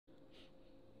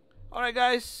Alright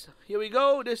guys, here we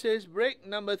go. This is break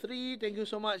number 3. Thank you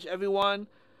so much everyone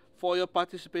for your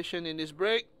participation in this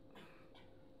break.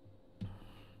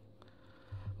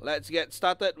 Let's get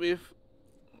started with...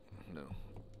 No,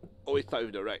 always start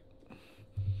with the right.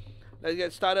 Let's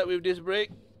get started with this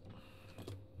break.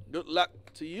 Good luck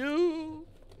to you.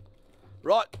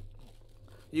 Rod,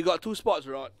 you got 2 spots,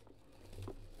 Rod.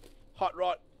 Hot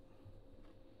Rod.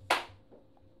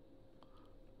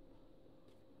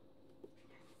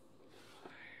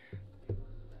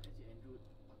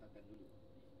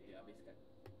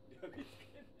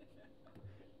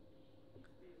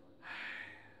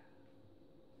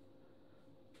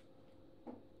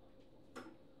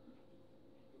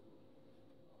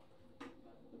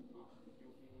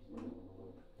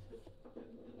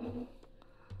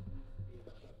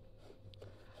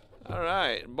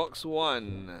 Alright, box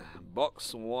 1.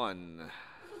 Box 1.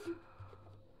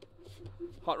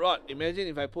 Hot Rod, imagine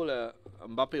if I pull a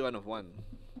Mbappe 1 of 1.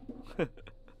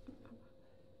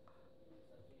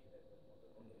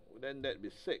 Then that'd be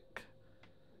sick.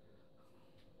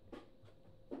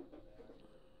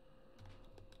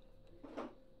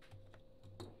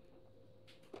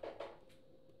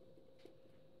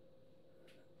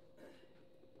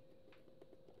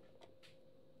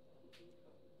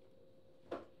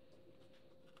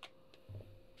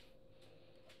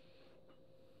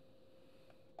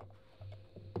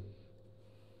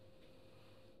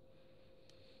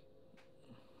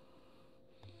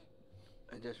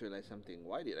 I just realized something.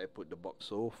 Why did I put the box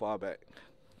so far back?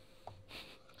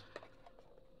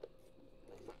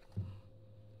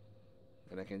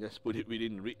 And I can just put it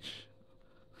within reach.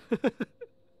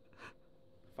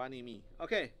 Funny me.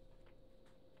 Okay.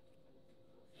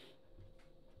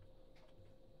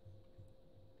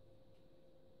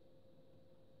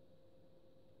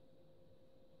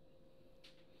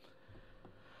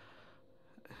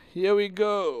 Here we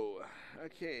go.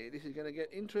 Okay, this is gonna get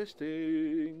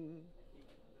interesting.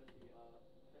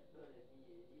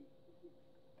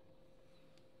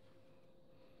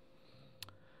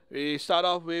 We start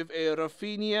off with a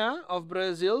Rafinha of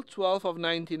Brazil, 12 of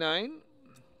 99.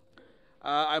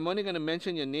 I'm only going to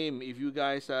mention your name if you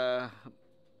guys,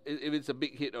 if it's a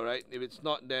big hit, alright? If it's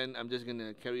not, then I'm just going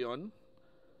to carry on.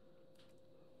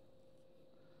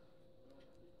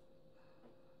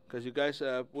 Because you guys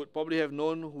would probably have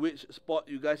known which spot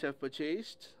you guys have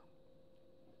purchased.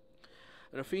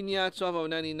 Rafinha, 12 of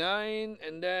 99.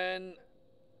 And then...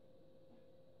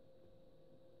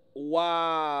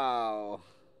 Wow!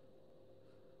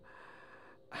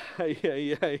 Ay,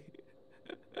 ay, ay.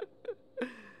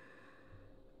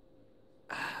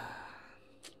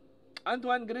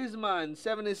 Antoine Griezmann,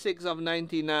 76 of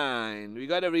 99. We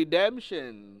got a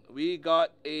redemption. We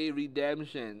got a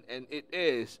redemption. And it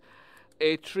is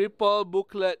a triple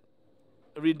booklet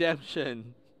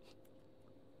redemption.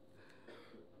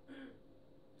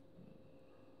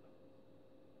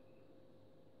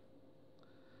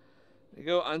 There you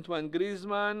go, Antoine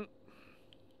Griezmann.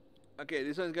 Okay,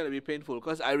 this one's gonna be painful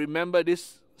because I remember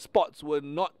these spots were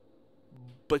not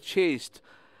purchased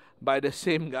by the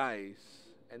same guys.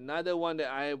 Another one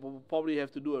that I will probably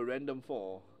have to do a random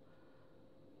for.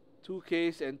 2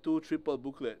 case and 2 triple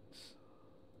booklets.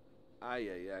 Ay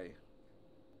ay ay.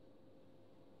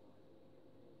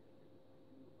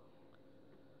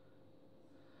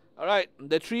 Alright,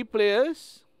 the 3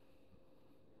 players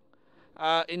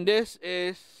in this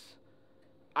is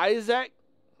Isaac,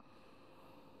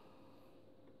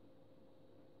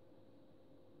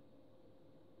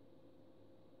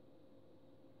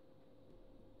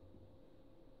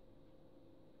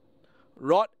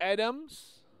 Rod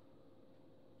Adams,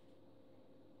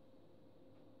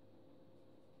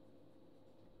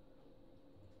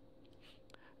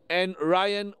 and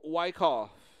Ryan Wyckoff.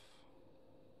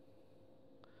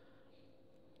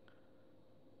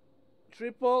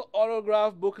 Triple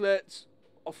autograph booklets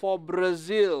for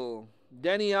Brazil.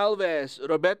 Dani Alves,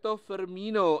 Roberto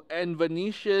Firmino, and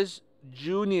Vinicius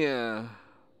Jr.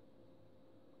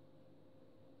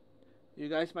 You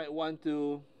guys might want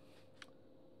to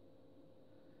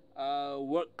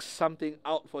work something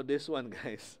out for this one,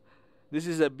 guys. This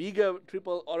is a bigger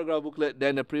triple autograph booklet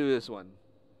than the previous one.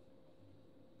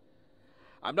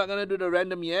 I'm not gonna do the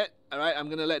random yet. Alright, I'm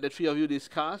gonna let the 3 of you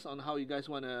discuss on how you guys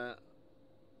wanna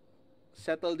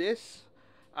settle this.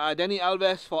 Dani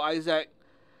Alves for Isaac,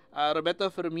 Roberto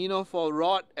Firmino for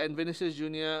Rod, and Vinicius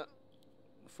Jr.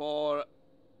 for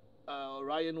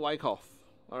Ryan Wyckoff.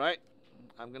 Alright,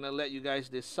 I'm gonna let you guys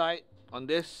decide on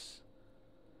this.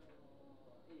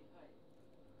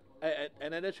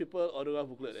 Another triple autograph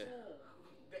booklet there.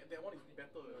 That one is better.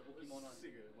 Pokemon one. Sick,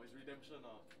 it's redemption.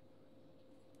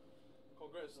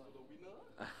 Congrats to the winner.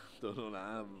 Don't know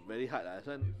lah. Very hard lah. This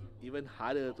one even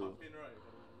harder to. Pin right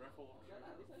for the raffle.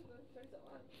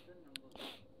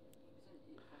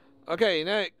 Okay,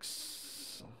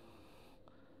 next.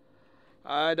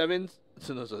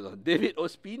 David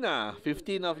Ospina,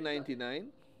 15 of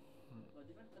 99.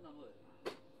 Different number.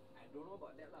 I don't know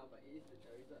about that lah, but it is the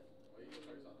Charizard. Oh, you got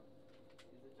Charizard.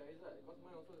 It's the Charizard, because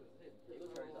mine also is the same.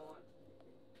 You got Charizard.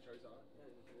 Charizard.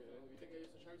 Yeah, we think it's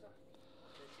the Charizard.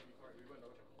 That should be correct. We go and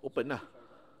double check. Open lah.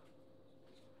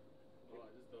 No,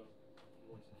 just the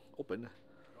voice. Open lah.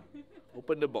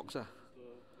 Open the box lah.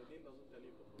 The name doesn't tell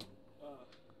you.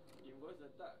 Inverse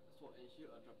attack, sword and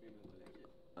shield, ultra premium collection.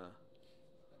 Ah,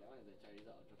 That one is the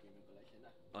Charizard ultra premium collection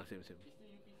lah. same. It's still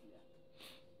UPC lah.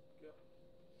 Yeah.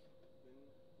 Then we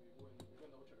go and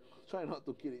double check real quick. Try not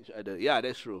to kill each other. Yeah,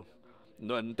 that's true.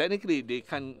 No, and technically they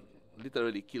can't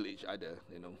literally kill each other.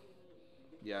 You know,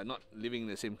 they are not living in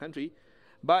the same country.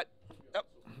 But yep.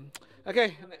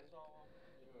 Okay.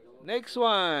 Next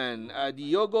one,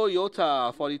 Diogo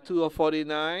Jota, 42 of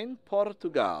 49,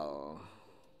 Portugal.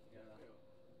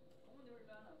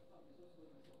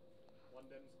 One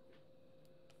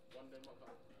Denmark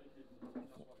card.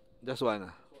 Just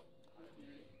one.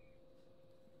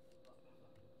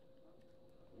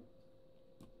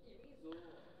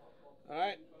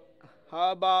 Alright.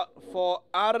 How about for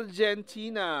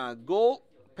Argentina, gold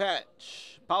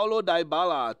patch, Paulo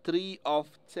Dybala, 3 of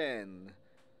 10.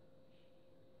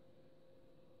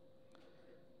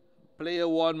 Player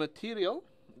worn material.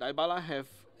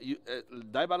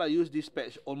 Dybala used this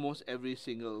patch almost every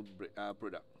single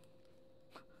product.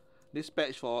 This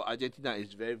patch for Argentina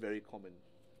is very, very common.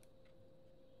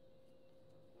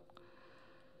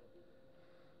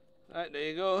 Alright, there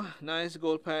you go. Nice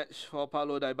gold patch for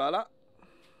Paulo Dybala.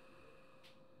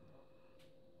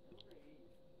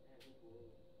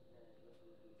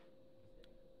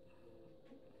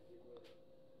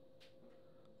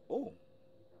 Oh,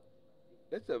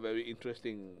 that's a very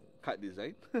interesting card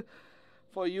design.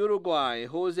 For Uruguay,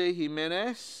 Jose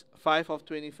Jimenez, 5 of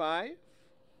 25.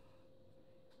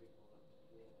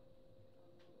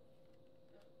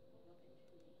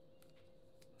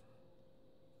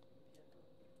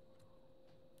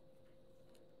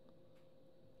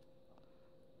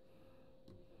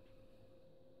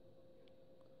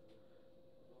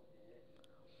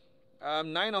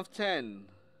 Nine of 10.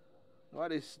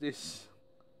 What is this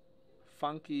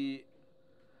funky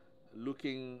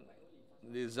looking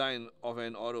design of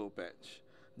an auto patch?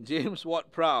 James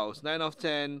Ward-Prowse, 9 of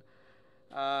 10.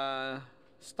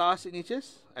 Star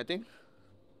signatures, I think.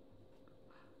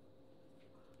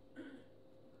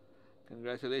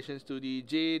 Congratulations to the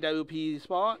JWP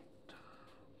Sport.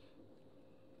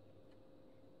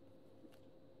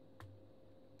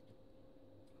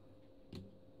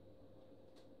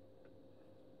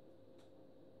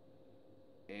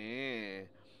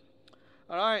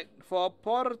 Alright, for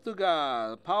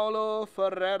Portugal, Paulo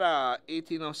Ferreira,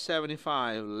 18 of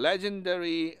 75,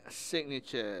 legendary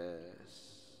signatures.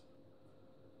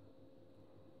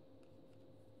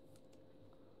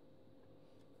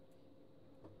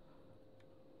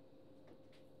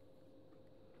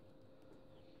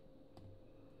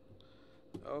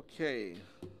 Okay,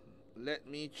 let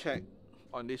me check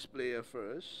on this player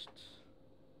first.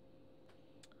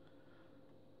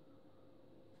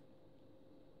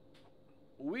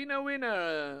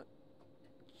 Winner,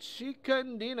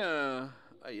 chicken dinner.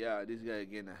 Yeah, this guy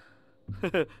again.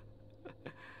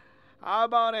 How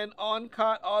about an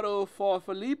on-card auto for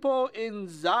Filippo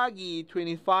Inzaghi,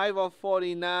 25 of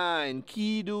 49.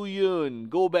 Ki Do-yoon,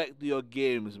 go back to your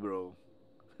games, bro.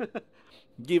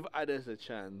 Give others a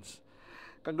chance.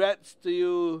 Congrats to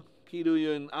you, Ki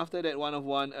Do-yoon. After that 1 of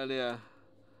 1 earlier,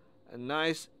 a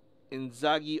nice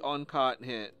Inzaghi on-card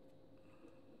hit.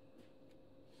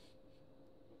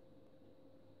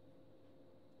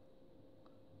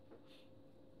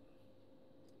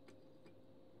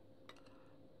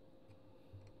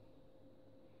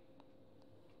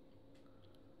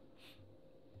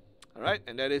 Alright,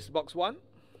 and that is box 1.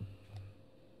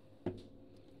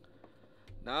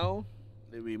 Now,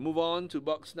 we move on to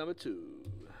box number 2.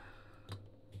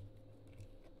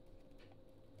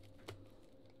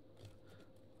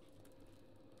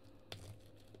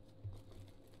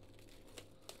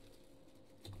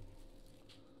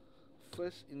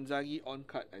 First Inzaghi on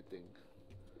card, I think.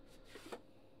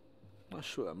 Not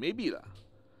sure, maybe lah.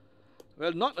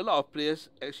 Well, not a lot of players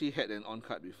actually had an on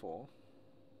card before.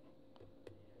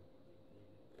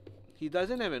 He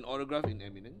doesn't have an autograph in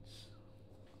Eminence.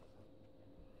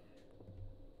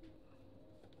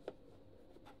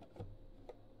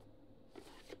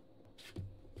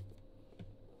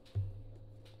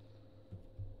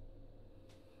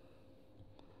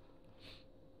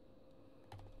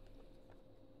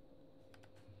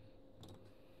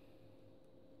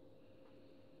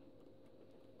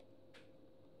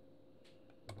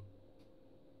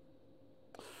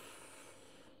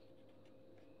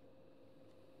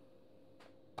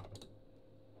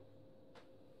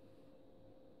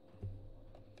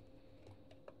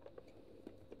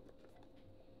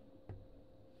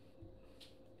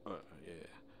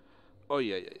 Oh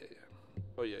yeah, yeah, yeah, yeah.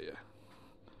 Oh yeah, yeah.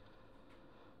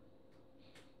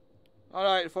 All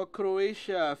right, for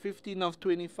Croatia, 15 of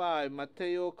 25,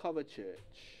 Mateo Kovacic.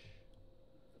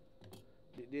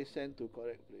 Did they send to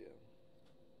correct player?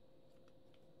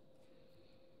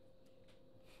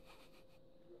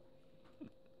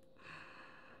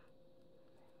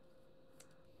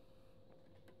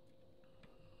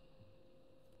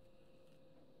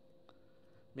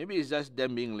 Maybe it's just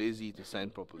them being lazy to sign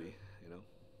properly, you know.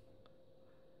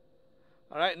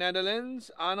 All right, Netherlands,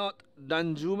 Arnold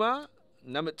Danjuma,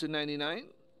 number 299.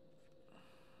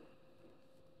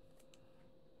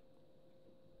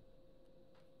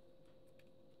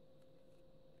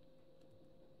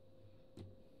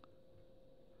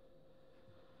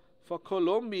 For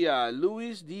Colombia,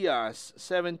 Luis Diaz,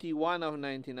 71 of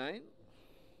 99.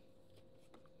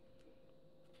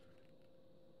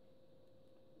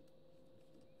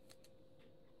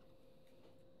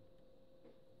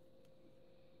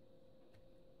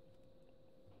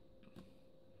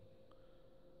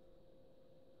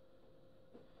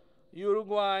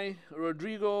 Uruguay,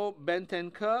 Rodrigo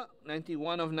Bentancur,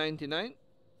 91 of 99.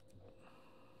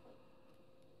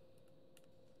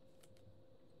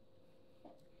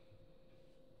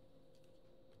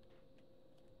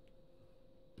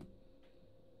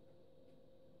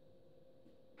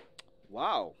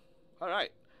 Wow. All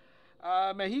right.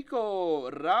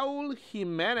 Mexico, Raul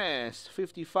Jimenez,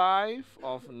 55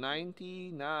 of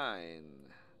 99.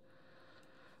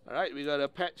 All right, we got a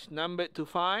patch numbered to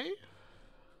 5.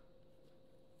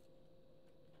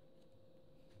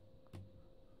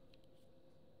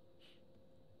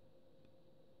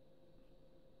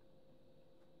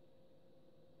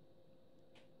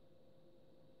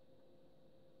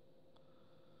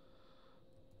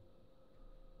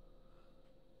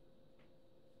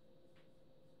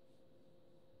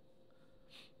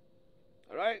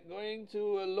 All right, going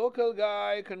to a local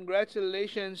guy.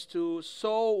 Congratulations to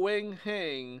So Wing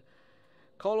Heng,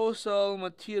 Colossal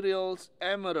Materials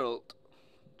Emerald,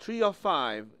 3 of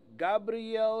 5.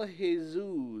 Gabriel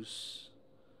Jesus.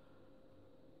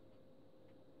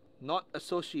 Not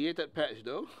associated patch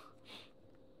though.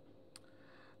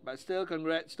 But still,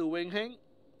 congrats to Wing Heng.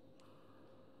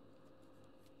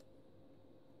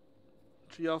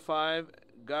 3 of 5.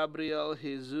 Gabriel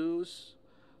Jesus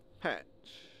patch.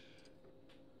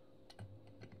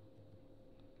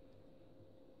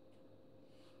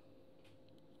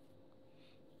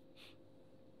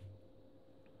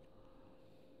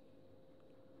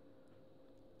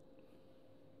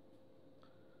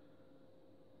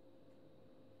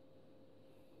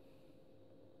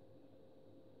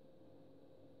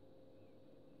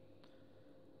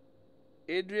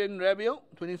 Adrien Rabiot,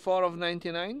 24 of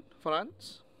 99,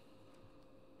 France.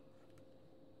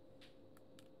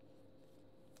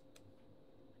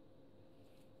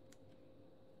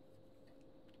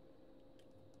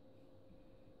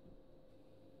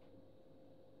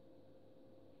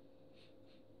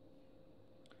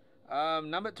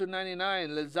 Number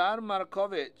 299, Lazar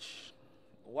Markovic.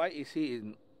 Why is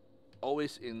he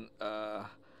always in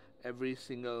every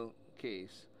single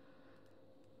case?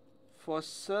 For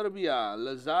Serbia,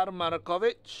 Lazar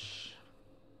Markovic.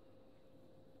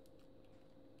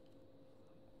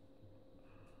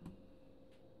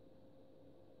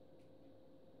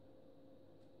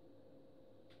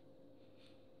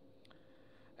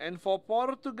 And for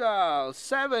Portugal,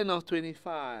 7 of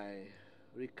 25,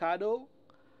 Ricardo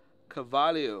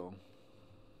Carvalho.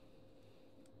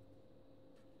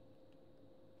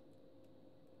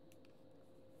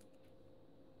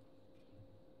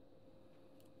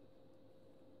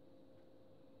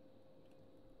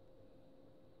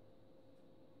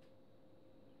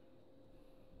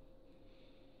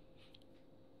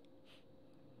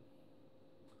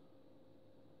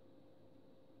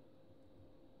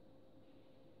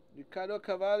 Ricardo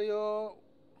Carvalho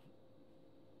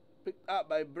picked up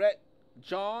by Brett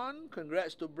John.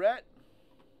 Congrats to Brett.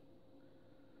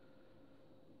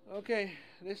 Okay,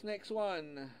 this next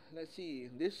one. Let's see.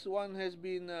 This one has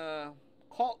been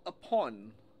called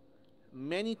upon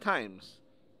many times,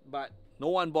 but no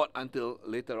one bought until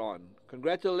later on.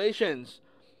 Congratulations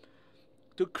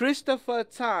to Christopher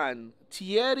Tan,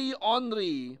 Thierry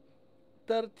Henry,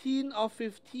 13 of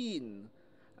 15.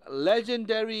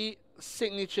 Legendary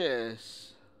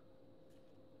signatures.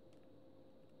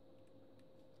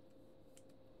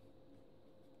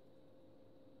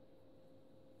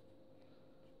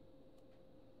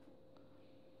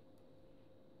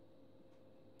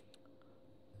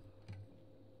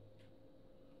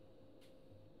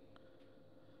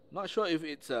 Not sure if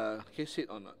it's a case hit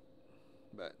or not,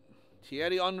 but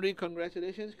Thierry Henry,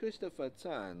 congratulations, Christopher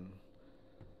Tan.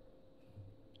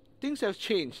 things have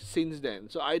changed since then.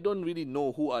 So I don't really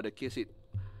know who are the case hit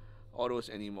autos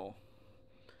anymore.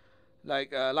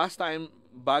 Like last time,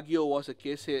 Baggio was a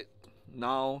case hit.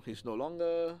 Now he's no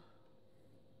longer.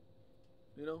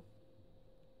 You know.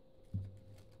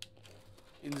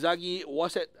 Inzaghi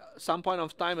was at some point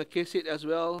of time a case hit as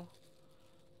well.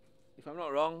 If I'm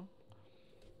not wrong,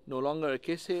 no longer a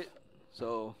case hit.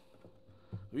 So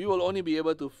we will only be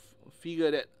able to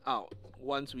figure that out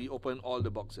once we open all the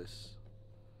boxes.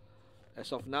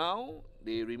 As of now,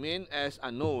 they remain as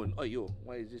unknown. Oh yo,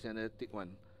 why is this another thick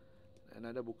one?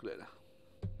 Another booklet.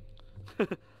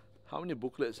 How many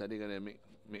booklets are they gonna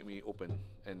make me open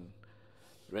and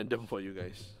random for you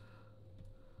guys?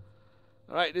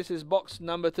 Alright, this is box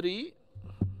number 3.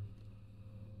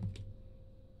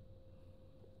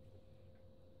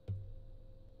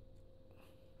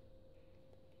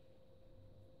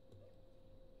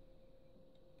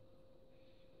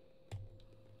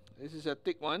 This is a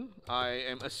thick one. I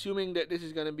am assuming that this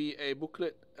is going to be a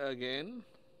booklet again.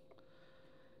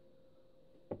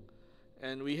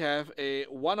 And we have a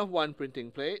 1-of-1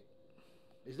 printing plate.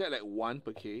 Is that like 1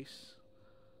 per case?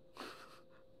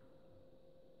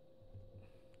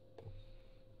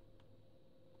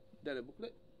 Is that a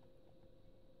booklet?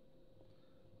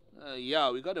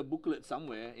 Yeah, we got a booklet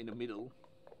somewhere in the middle.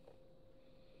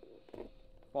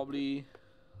 Probably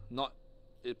not.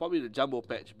 It's probably the jumbo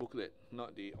patch booklet,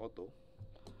 not the auto.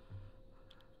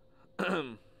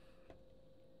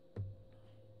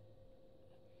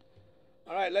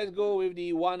 Alright, let's go with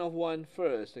the 1-of-1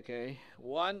 first, okay?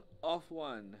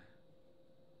 1-of-1.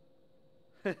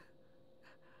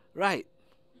 Right.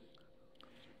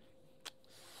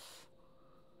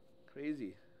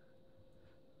 Crazy.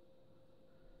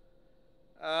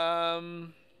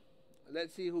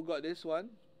 Let's see who got this one.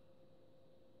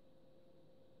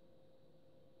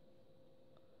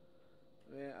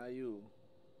 Where are you?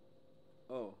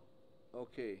 Oh,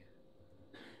 okay.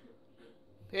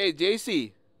 Hey,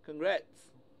 JC, congrats.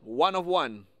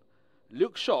 1-of-1.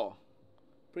 Luke Shaw,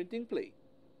 printing plate.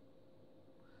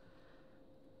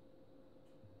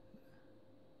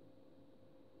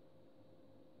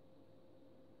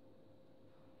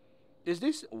 Is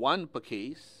this 1 per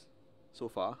case so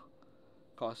far?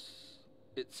 Cause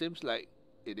it seems like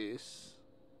it is.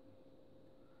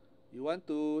 You want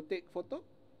to take photo?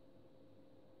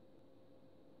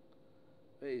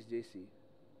 Where is JC?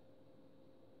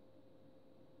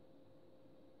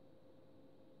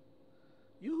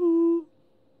 Yoo-hoo!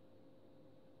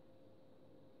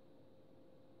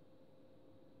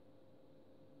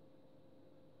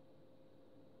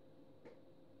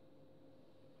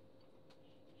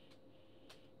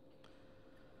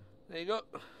 There you go.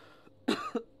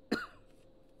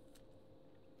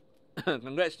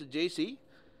 Congrats to JC.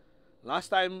 Last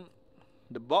time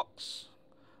the box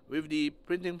with the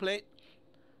printing plate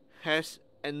has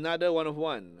another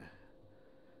 1-of-1.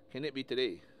 Can it be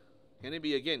today? Can it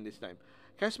be again this time?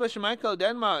 Kasper Schmeichel,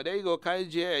 Denmark. There you go, Kai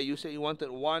Jie. You said you wanted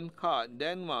 1 card.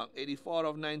 Denmark, 84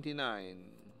 of 99.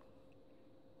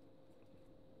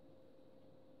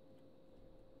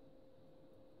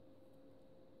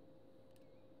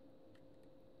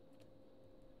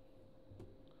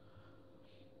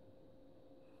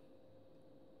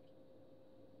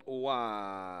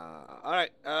 Wow.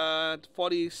 Alright,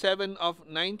 47 of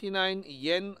 99,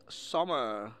 Yen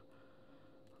Sommer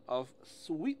of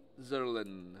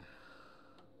Switzerland.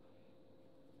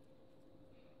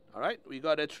 Alright, we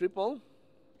got a triple.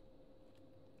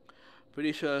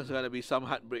 Pretty sure it's gonna be some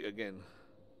heartbreak again.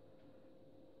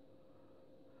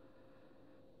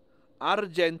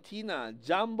 Argentina,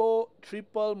 Jumbo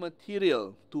Triple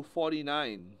Material,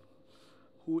 249.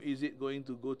 Who is it going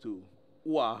to go to?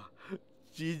 Wow.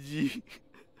 GG.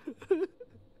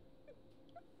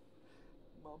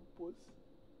 Mampus.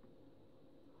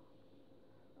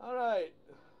 Alright.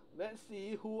 Let's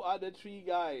see who are the 3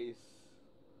 guys.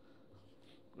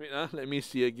 Wait, let me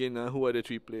see again. Who are the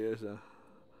 3 players?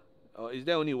 Oh, is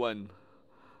there only 1?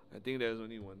 I think there's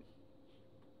only 1.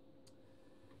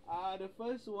 The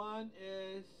first one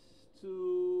is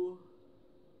to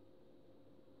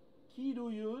Ki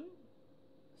Do-yoon.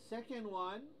 Second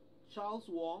one, Charles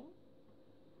Wong.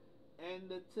 And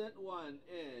the third one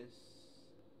is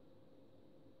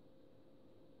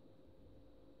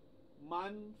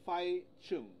Man Fai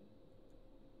Chung.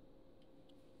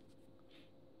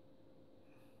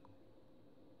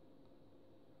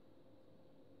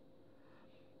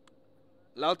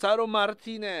 Lautaro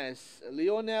Martinez,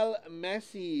 Lionel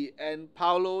Messi, and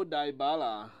Paulo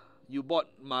Dybala. You bought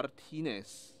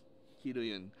Martinez, Ki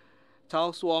Do-yoon.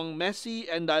 Charles Wong, Messi,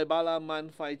 and Dybala, Man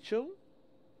Fai Chung.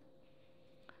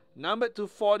 Number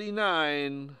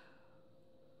 249,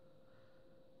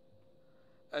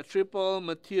 a triple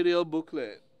material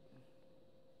booklet.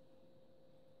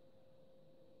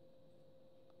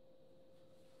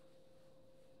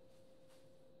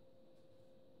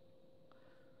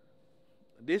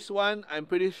 This one, I'm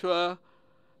pretty sure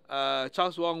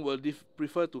Charles Wong will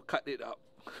prefer to cut it up.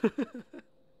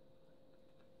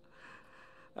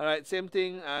 Alright, same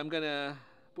thing. I'm gonna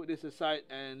put this aside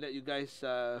and let you guys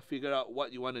figure out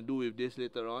what you want to do with this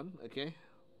later on. Okay.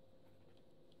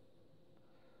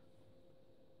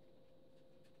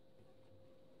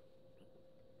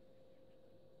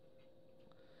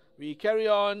 We carry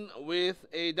on with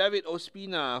a David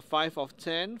Ospina 5 of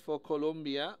 10 for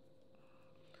Colombia.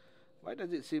 Why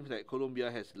does it seem like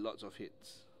Colombia has lots of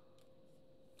hits?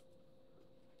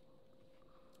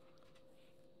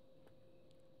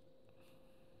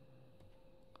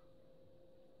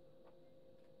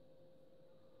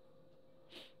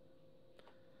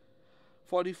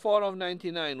 $44 of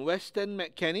 99, Weston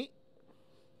McKennie.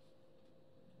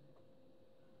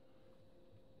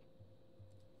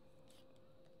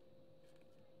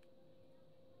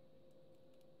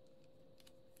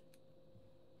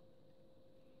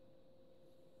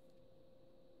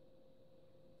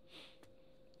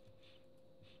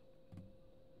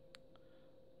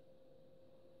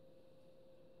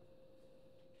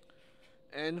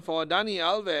 And for Dani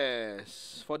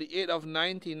Alves, 48 of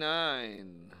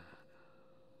 99.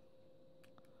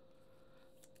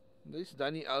 This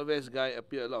Dani Alves guy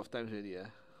appeared a lot of times already.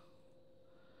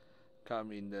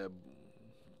 Come in the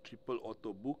triple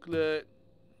auto booklet,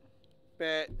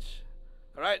 patch.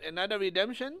 Alright, another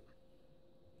redemption.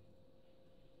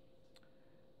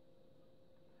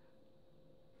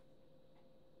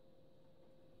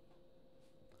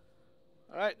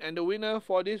 Alright, and the winner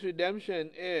for this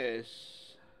redemption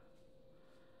is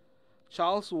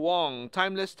Charles Wong,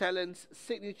 Timeless Talents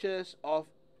Signatures of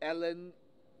Alan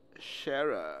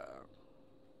Shearer.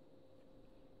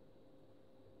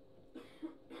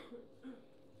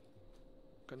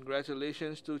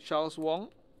 Congratulations to Charles Wong.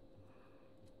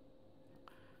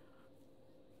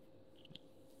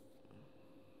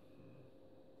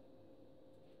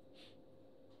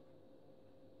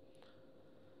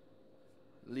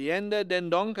 Leander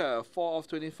Dendoncker, 4 of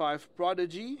 25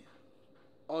 Prodigy,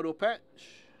 auto patch.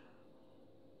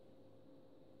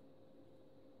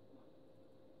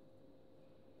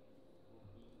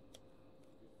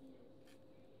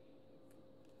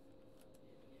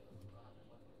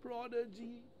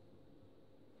 Prodigy.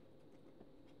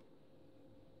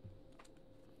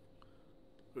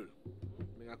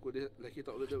 Dengan aku dia lelaki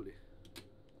tak boleh.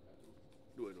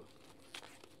 Dua.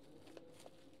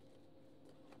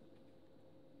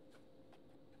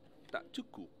 Tak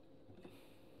cukup.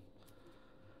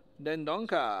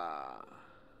 Dendoncker.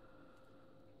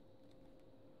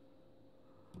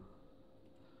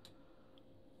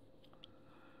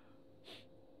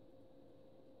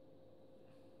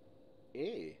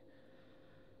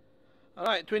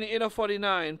 Alright, 28 of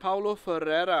 49, Paulo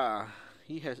Ferreira.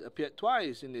 He has appeared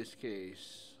twice in this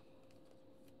case.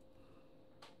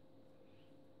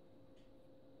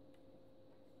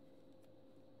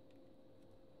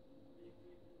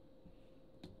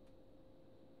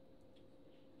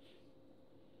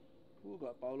 Who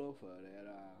got Paulo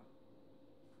Ferreira?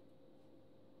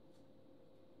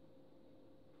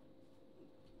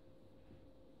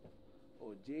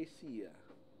 Oh, JC.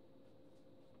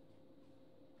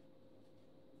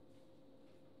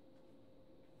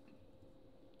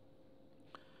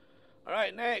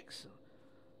 Alright, next.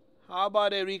 How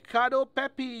about a Ricardo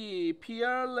Pepi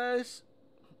Peerless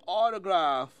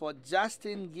autograph for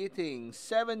Justin Gitting,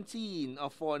 17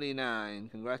 of 49.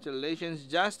 Congratulations,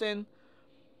 Justin.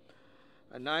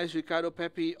 A nice Ricardo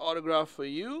Pepi autograph for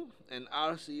you. An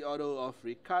RC auto of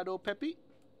Ricardo Pepi.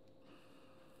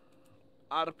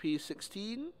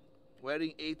 RP16,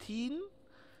 wearing 18,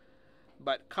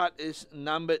 but cut is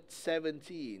numbered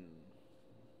 17.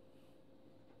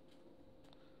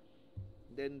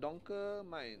 Dendoncker,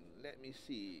 mine. Let me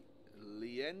see.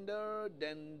 Leander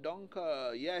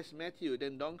Dendoncker. Yes, Matthew,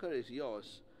 Dendoncker is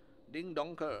yours. Ding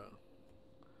Donker.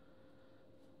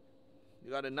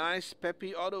 You got a nice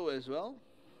Pepi auto as well.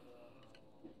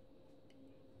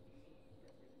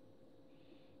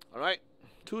 Alright,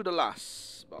 to the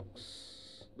last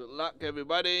box. Good luck,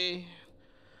 everybody.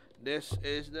 This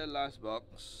is the last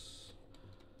box.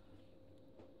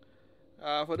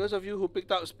 For those of you who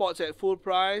picked up spots at full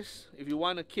price, if you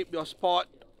want to keep your spot,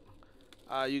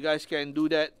 you guys can do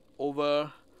that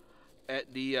over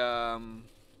at the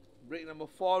break number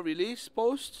 4 release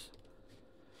post.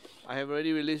 I have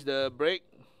already released the break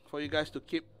for you guys to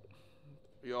keep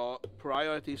your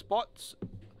priority spots.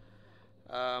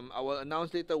 I will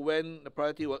announce later when the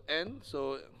priority will end.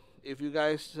 So if you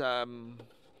guys do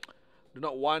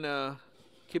not wanna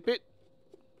keep it,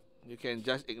 you can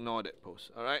just ignore that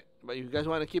post. All right. But if you guys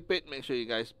want to keep it, make sure you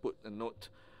guys put a note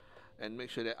and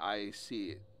make sure that I see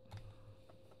it.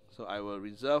 So I will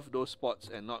reserve those spots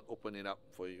and not open it up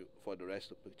for you for the rest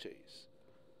to purchase.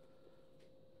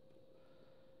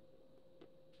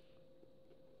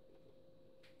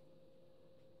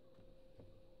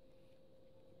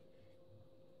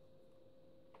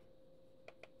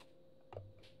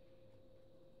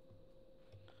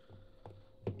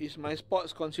 Is my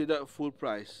spots considered full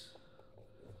price?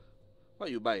 What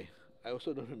you buy? I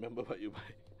also don't remember what you buy.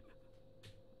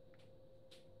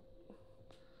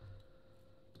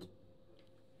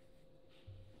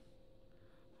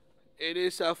 It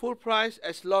is a full price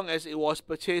as long as it was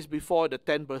purchased before the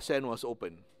 10% was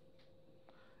open.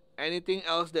 Anything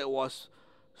else that was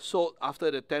sold after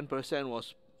the 10%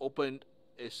 was opened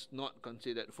is not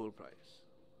considered full price.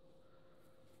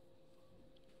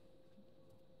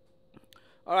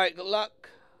 Alright, good luck.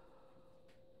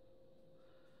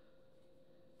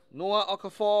 Noah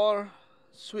Okafor,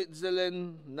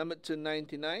 Switzerland, number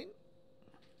 299.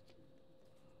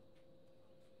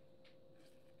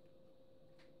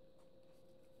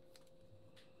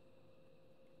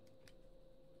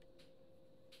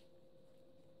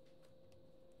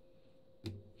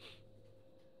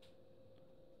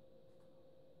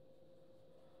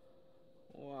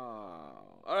 Wow.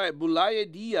 Alright,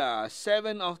 Boulaye Dia,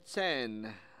 7 of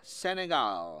 10,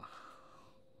 Senegal.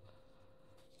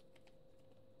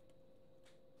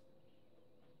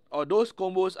 Oh, those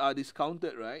combos are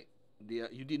discounted, right?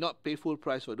 You did not pay full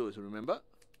price for those, remember?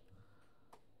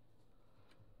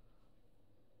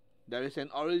 There is an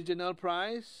original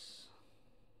price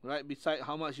right beside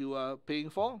how much you are paying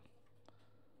for.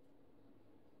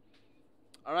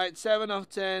 Alright, 7 of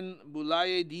 10,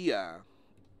 Boulaye Dia.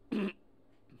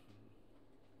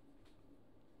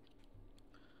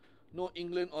 No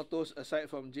England autos aside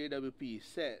from JWP.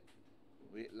 Set.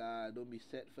 Wait lah, don't be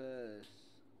set first.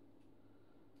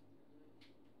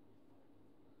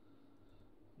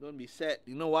 Don't be set.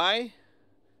 You know why?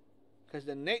 Because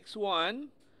the next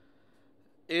one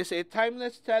is a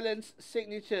Timeless Talents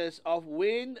signatures of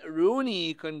Wayne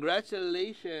Rooney.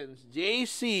 Congratulations,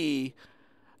 JC.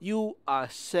 You are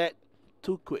set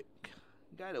too quick.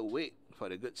 Gotta wait for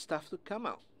the good stuff to come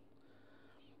out.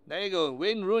 There you go.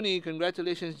 Wayne Rooney.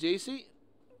 Congratulations, JC.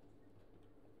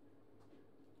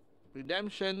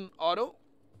 Redemption auto.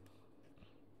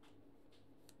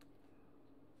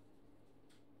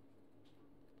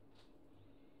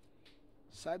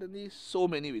 Suddenly, so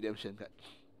many redemption cards.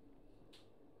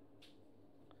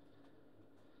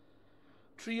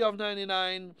 3 of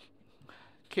 99,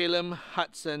 Callum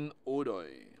Hudson-Odoi.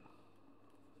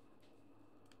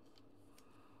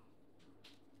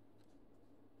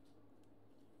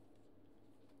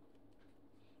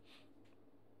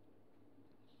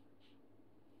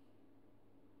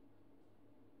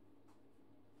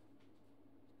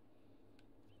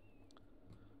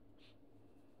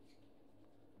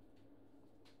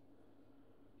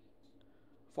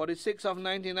 For the 6 of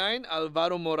 99,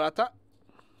 Alvaro Morata.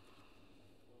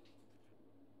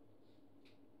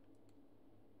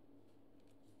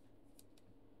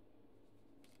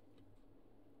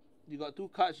 You got 2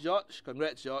 cards, George.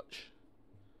 Congrats, George.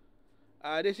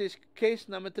 This is case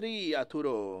number 3,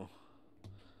 Arturo.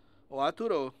 Oh,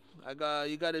 Arturo,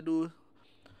 you gotta do.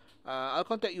 I'll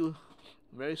contact you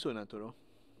very soon, Arturo,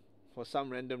 for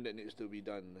some random that needs to be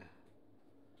done.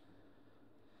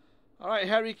 Alright,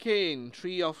 Harry Kane,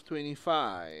 3 of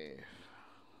 25.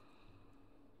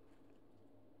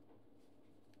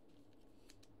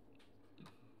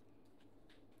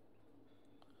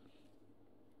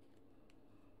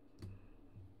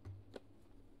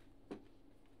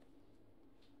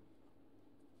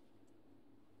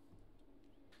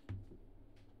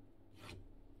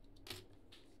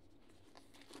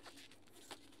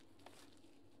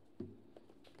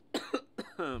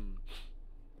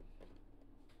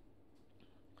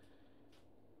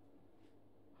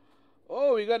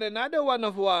 Oh, we got another 1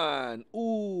 of 1.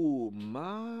 Ooh,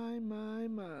 my.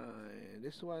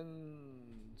 This one,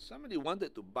 somebody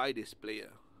wanted to buy this player.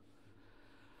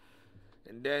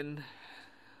 And then,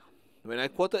 when I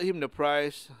quoted him the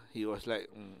price, he was like,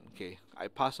 okay, I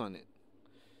pass on it.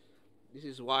 This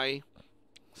is why,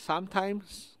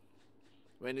 sometimes,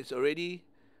 when it's already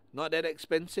not that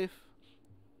expensive,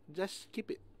 just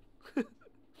keep it.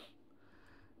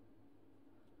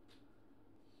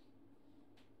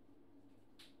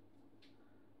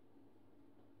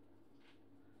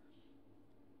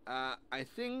 I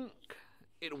think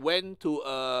it went to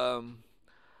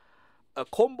a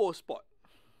combo spot.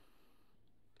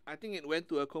 I think it went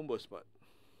to a combo spot.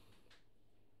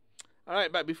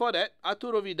 Alright, but before that,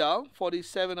 Arturo Vidal,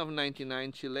 47 of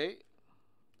 99 Chile.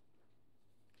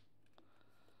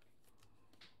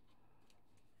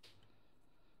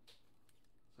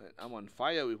 Right, I'm on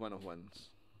fire with 1 of 1s.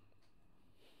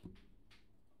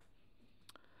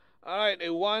 Alright,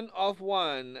 a 1 of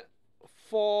 1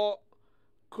 for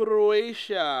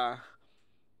Croatia.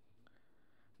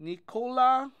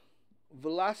 Nikola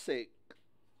Vlasic.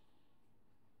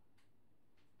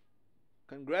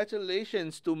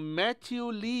 Congratulations to Matthew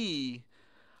Lee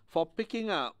for picking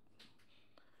up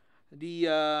the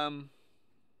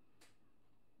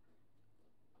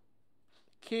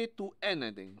K2N,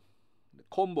 I think, the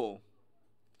combo,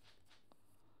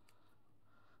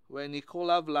 where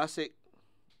Nikola Vlasic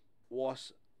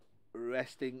was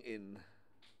resting in.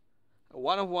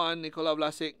 1 of 1, Nikola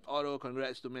Vlasic auto.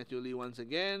 Congrats to Matthew Lee once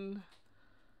again.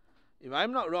 If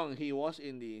I'm not wrong, he was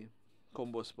in the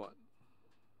combo spot.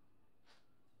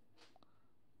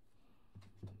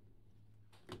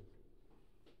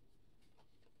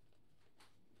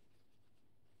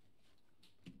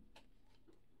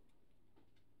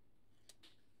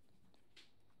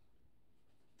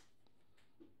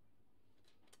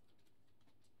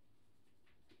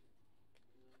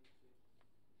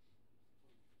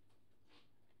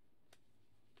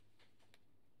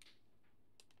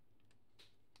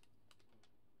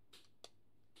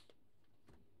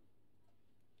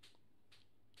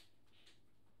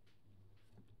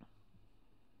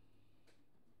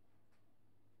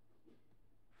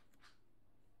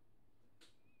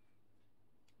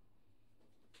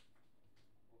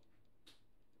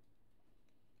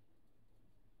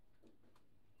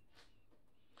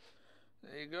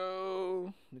 There you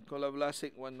go. Nikola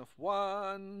Vlasic, 1 of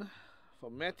 1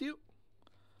 for Matthew.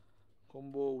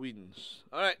 Combo wins.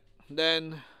 Alright,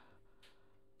 then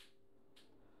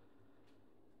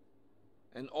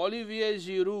an Olivier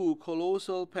Giroud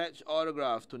Colossal Patch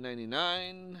Autograph to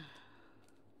 99.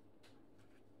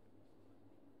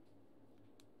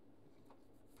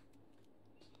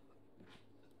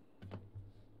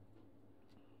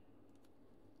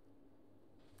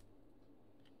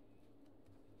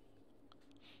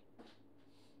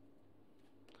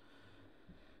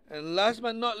 And last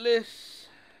but not least,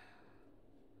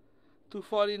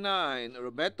 249,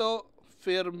 Roberto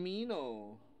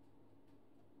Firmino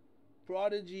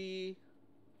Prodigy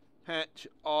Patch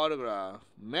Autograph,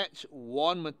 Match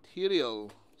Worn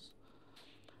Materials.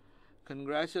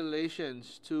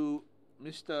 Congratulations to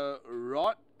Mr.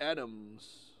 Rod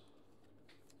Adams.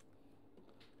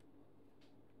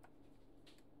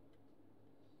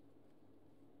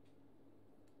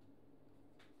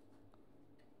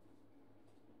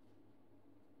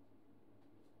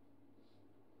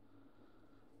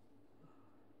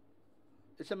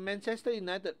 It's a Manchester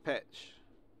United patch.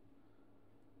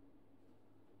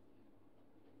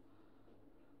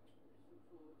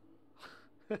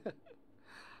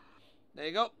 There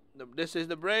you go. This is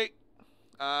the break.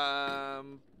 Yeah,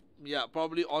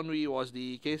 probably Henry was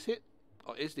the case hit,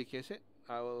 or is the case hit.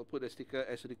 I will put a sticker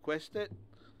as requested.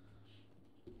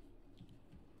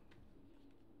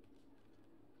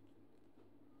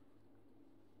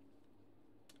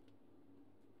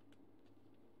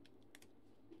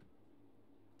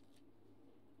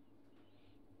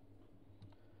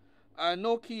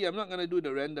 No key, I'm not going to do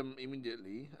the random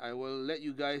immediately. I will let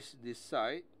you guys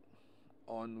decide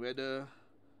on whether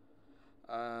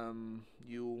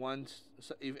you want,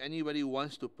 if anybody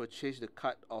wants to purchase the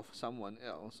cut of someone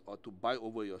else or to buy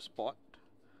over your spot,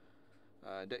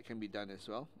 that can be done as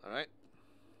well. Alright,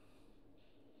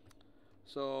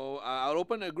 so I'll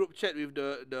open a group chat with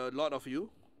the lot of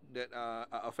you that are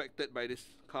affected by these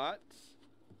cards.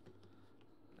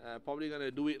 Probably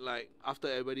gonna do it like after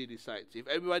everybody decides. If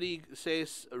everybody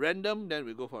says random, then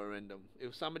we go for a random.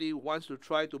 If somebody wants to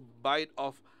try to buy it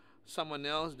off someone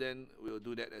else, then we'll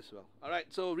do that as well.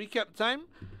 Alright, so recap time.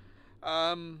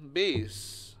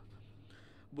 Base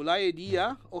Bulaya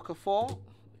Dia, Okafor,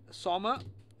 Sommer,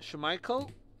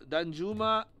 Schmeichel,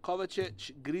 Danjuma,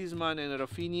 Kovacic, Griezmann and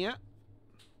Rafinha.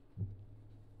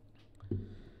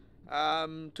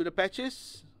 To the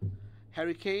patches,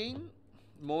 Harry Kane,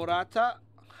 Morata,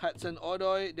 Hudson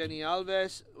Odoi, Dani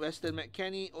Alves, Weston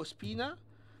McKennie, Ospina,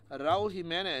 Raul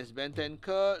Jimenez,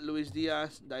 Bentancur, Luis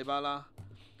Diaz, Dybala,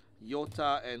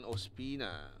 Jota and Ospina.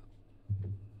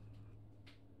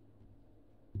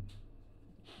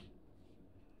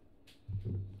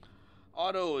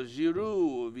 Auto,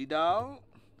 Giroud, Vidal,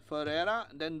 Ferreira,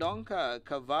 Dendonka,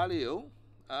 Carvalho,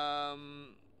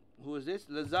 who is this?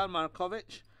 Lazar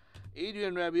Markovic,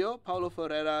 Adrian Rabiot, Paulo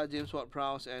Ferreira, James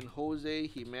Ward-Prowse, and Jose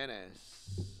Jimenez.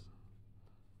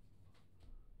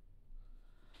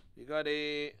 We got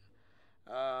a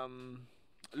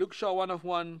Luke Shaw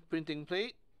 1/1 printing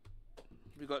plate.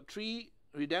 We got 3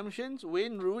 redemptions: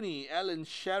 Wayne Rooney, Alan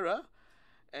Shearer,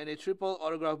 and a triple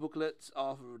autograph booklets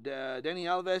of Dani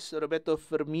Alves, Roberto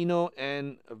Firmino,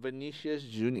 and Vinicius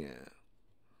Jr.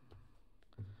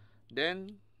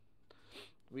 Then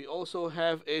we also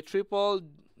have a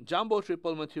jumbo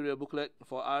triple material booklet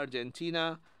for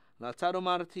Argentina: Lautaro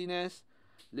Martinez,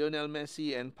 Lionel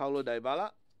Messi, and Paulo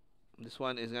Dybala. This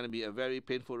one is going to be a very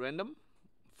painful random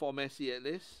for Messi at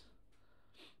least.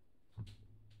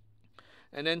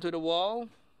 And then to the wall,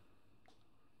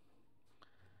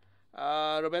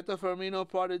 Roberto Firmino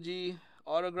Prodigy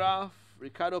autograph,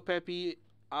 Ricardo Pepi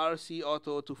RC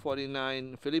Auto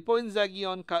 249, Filippo Inzaghi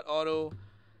on cut auto,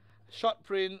 short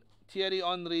print, Thierry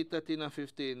Henry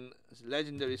 13/15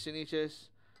 legendary signatures,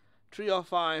 3 of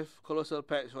 5 colossal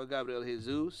packs for Gabriel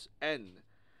Jesus, and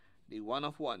the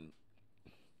 1/1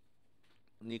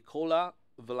 Nikola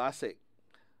Vlasic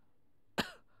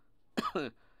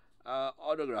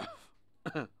autograph.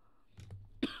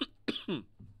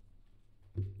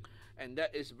 And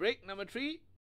that is break number 3.